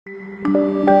Hi,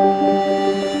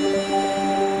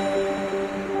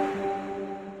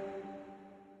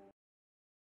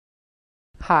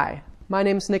 my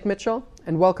name is Nick Mitchell,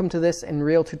 and welcome to this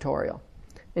Nreal tutorial.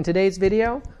 In today's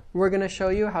video, we're going to show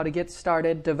you how to get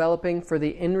started developing for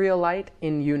the Nreal Light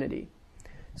in Unity.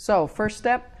 So, first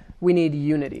step, we need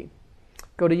Unity.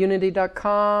 Go to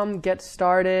unity.com, get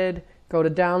started, go to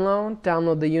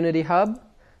download the Unity Hub.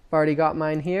 I've already got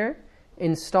mine here.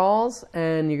 Installs,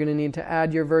 and you're going to need to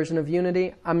add your version of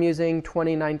Unity. I'm using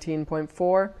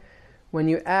 2019.4. When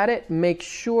you add it, make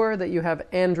sure that you have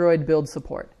Android build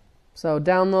support. So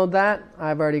download that.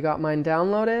 I've already got mine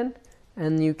downloaded,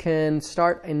 and you can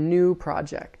start a new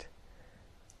project.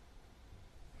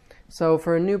 So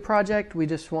for a new project, we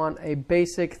just want a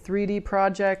basic 3D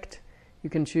project. You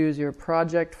can choose your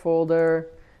project folder,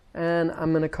 and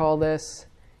I'm going to call this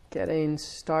Getting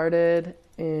Started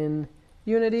in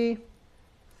Unity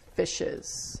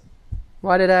Fishes.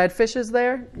 Why did I add fishes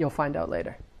there? You'll find out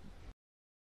later.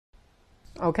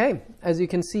 Okay, as you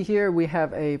can see here, we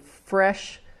have a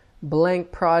fresh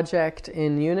blank project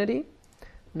in Unity.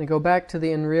 I'm going to go back to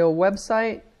the Nreal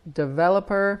website,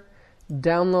 developer,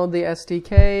 download the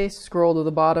SDK, scroll to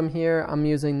the bottom here. I'm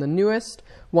using the newest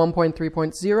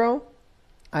 1.3.0.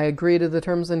 I agree to the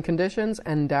terms and conditions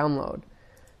and download.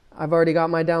 I've already got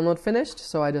my download finished,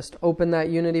 so I just open that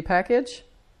Unity package.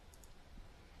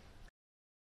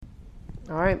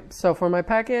 Alright, so for my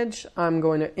package, I'm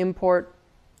going to import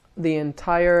the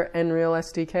entire Nreal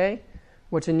SDK,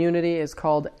 which in Unity is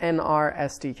called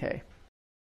NRSDK.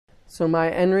 So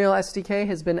my Nreal SDK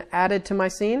has been added to my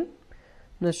scene. I'm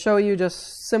going to show you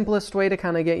just simplest way to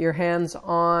kind of get your hands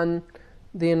on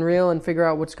the Nreal and figure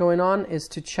out what's going on is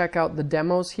to check out the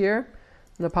demos here.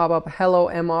 I'm going to pop up Hello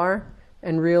MR,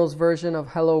 Nreal's version of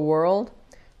Hello World.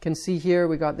 You can see here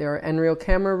we got our Nreal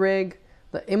camera rig,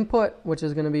 the input, which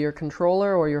is going to be your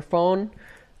controller or your phone,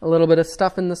 a little bit of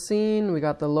stuff in the scene. We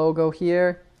got the logo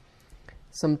here.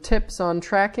 Some tips on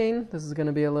tracking. This is going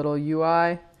to be a little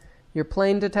UI. Your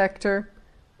plane detector,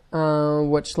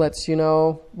 which lets you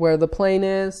know where the plane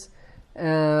is.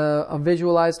 A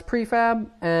visualized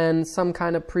prefab, and some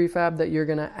kind of prefab that you're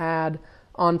going to add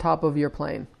on top of your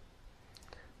plane.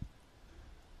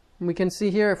 We can see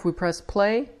here if we press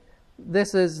play,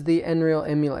 this is the Nreal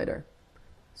Emulator.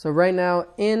 So right now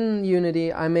in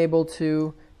Unity, I'm able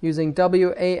to, using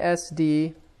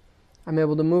WASD, I'm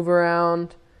able to move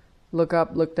around, look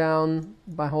up, look down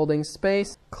by holding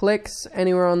space. Clicks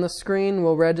anywhere on the screen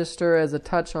will register as a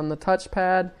touch on the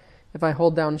touchpad. If I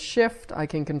hold down Shift, I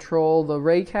can control the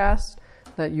raycast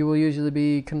that you will usually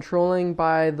be controlling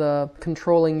by the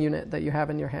controlling unit that you have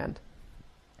in your hand.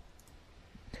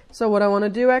 So what I want to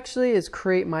do actually is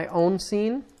create my own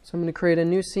scene. So I'm going to create a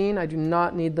new scene. I do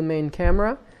not need the main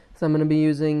camera, so I'm going to be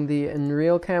using the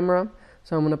Nreal camera.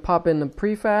 So I'm going to pop in the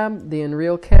prefab, the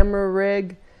Nreal camera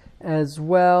rig, as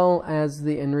well as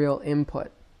the Nreal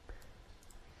input.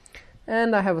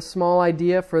 And I have a small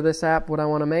idea for this app, what I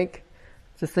want to make.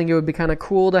 Just think it would be kind of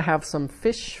cool to have some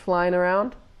fish flying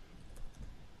around.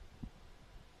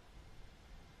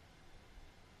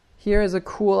 Here is a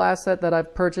cool asset that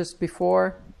I've purchased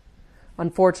before.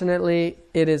 Unfortunately,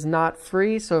 it is not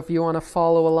free, so if you want to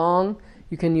follow along,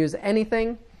 you can use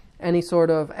anything, any sort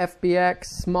of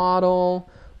FBX model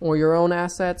or your own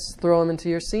assets, throw them into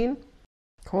your scene.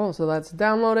 Cool, so that's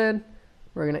downloaded.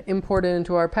 We're going to import it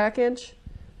into our package,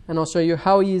 and I'll show you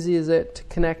how easy is it to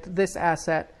connect this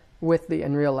asset with the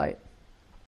Nreal Light.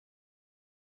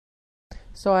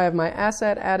 So I have my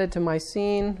asset added to my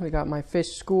scene. We got my fish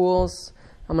schools.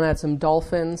 I'm going to add some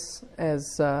dolphins,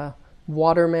 as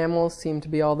water mammals seem to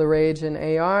be all the rage in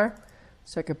AR.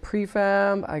 Let's check a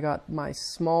prefab. I got my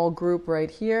small group right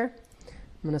here.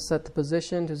 I'm going to set the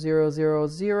position to 0, 0,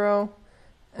 0.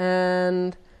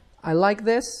 And I like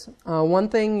this. One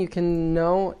thing you can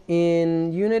know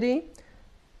in Unity,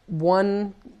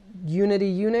 one Unity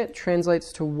unit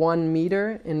translates to 1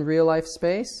 meter in real life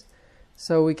space.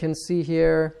 So we can see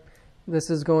here, this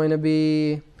is going to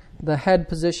be, the head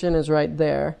position is right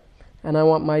there. And I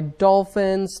want my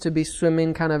dolphins to be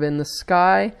swimming kind of in the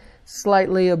sky,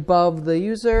 slightly above the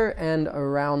user and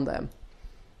around them.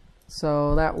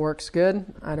 So that works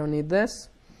good. I don't need this.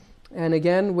 And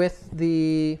again, with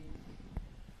the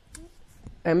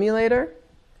emulator,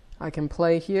 I can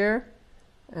play here,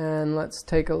 and let's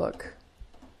take a look.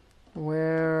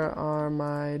 Where are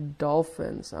my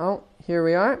dolphins? Oh, here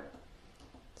we are.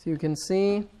 So you can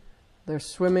see they're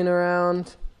swimming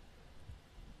around.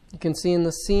 You can see in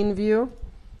the scene view,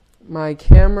 my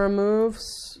camera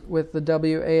moves with the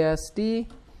WASD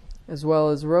as well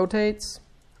as rotates.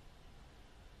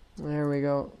 There we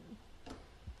go.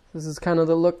 This is kind of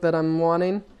the look that I'm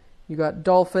wanting. You got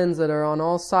dolphins that are on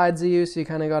all sides of you, so you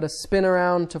kind of got to spin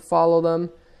around to follow them.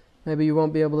 Maybe you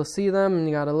won't be able to see them, and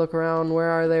you got to look around. Where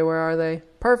are they? Where are they?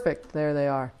 Perfect. There they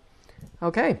are.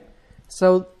 Okay.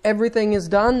 So everything is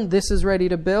done. This is ready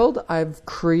to build. I've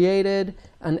created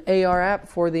an AR app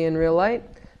for the Nreal Light.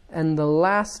 And the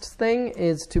last thing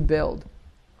is to build.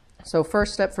 So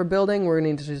first step for building, we're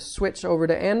going to need to switch over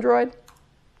to Android.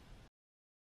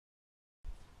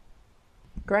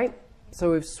 Great.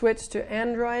 So we've switched to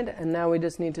Android, and now we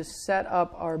just need to set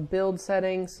up our build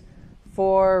settings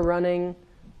for running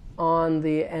on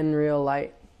the Nreal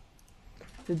Light.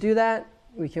 To do that,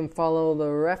 we can follow the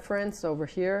reference over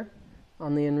here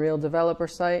on the Nreal developer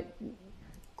site.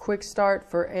 Quick start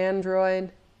for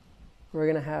Android. We're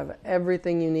going to have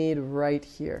everything you need right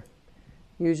here.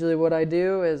 Usually what I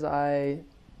do is I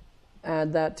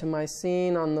add that to my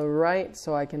scene on the right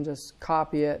so I can just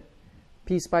copy it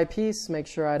piece by piece, make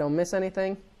sure I don't miss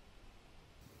anything.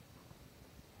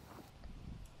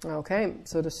 Okay,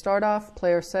 so to start off,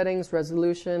 player settings,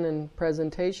 resolution, and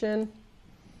presentation.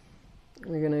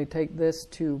 We're going to take this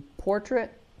to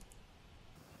portrait.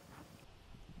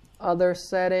 Other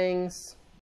settings,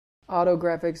 auto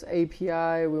graphics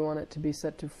API, we want it to be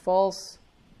set to false.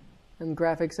 And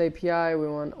graphics API, we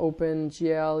want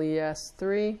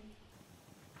OpenGLES3.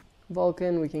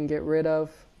 Vulkan, we can get rid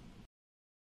of.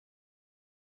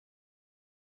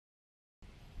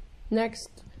 Next,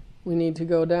 we need to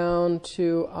go down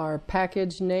to our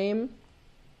package name.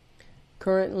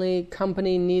 Currently,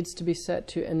 company needs to be set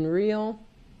to Nreal,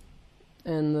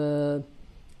 and the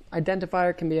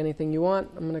identifier can be anything you want.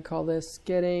 I'm going to call this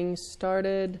Getting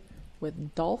Started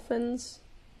with Dolphins.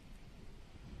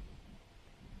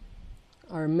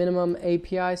 Our minimum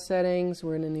API settings,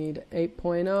 we're going to need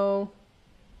 8.0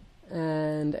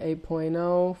 and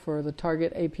 8.0 for the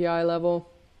target API level.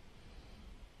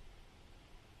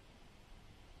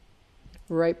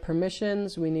 Write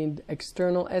permissions, we need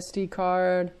external SD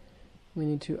card. We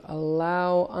need to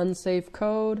allow unsafe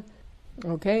code.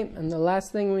 Okay, and the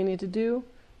last thing we need to do,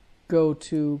 go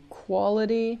to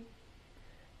quality,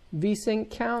 vsync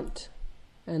count,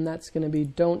 and that's going to be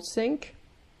don't sync.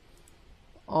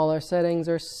 All our settings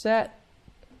are set.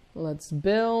 Let's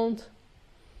build.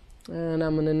 And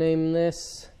I'm going to name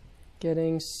this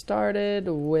Getting Started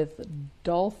with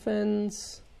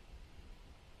Dolphins.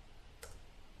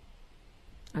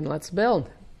 And let's build.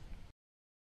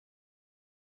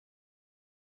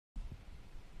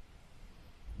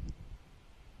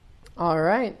 All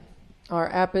right,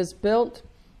 our app is built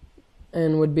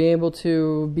and would be able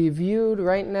to be viewed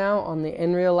right now on the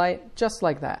Nreal Light just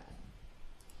like that.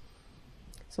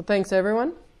 So thanks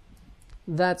everyone.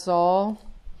 That's all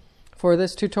for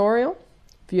this tutorial.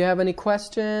 If you have any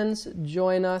questions,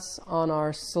 join us on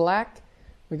our Slack.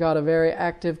 We got a very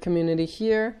active community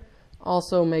here.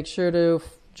 Also make sure to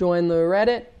join the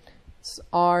Reddit,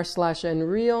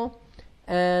 r/Nreal,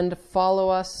 and follow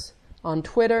us on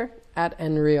Twitter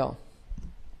 @Nreal.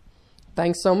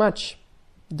 Thanks so much.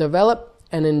 Develop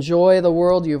and enjoy the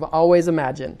world you've always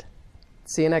imagined.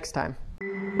 See you next time.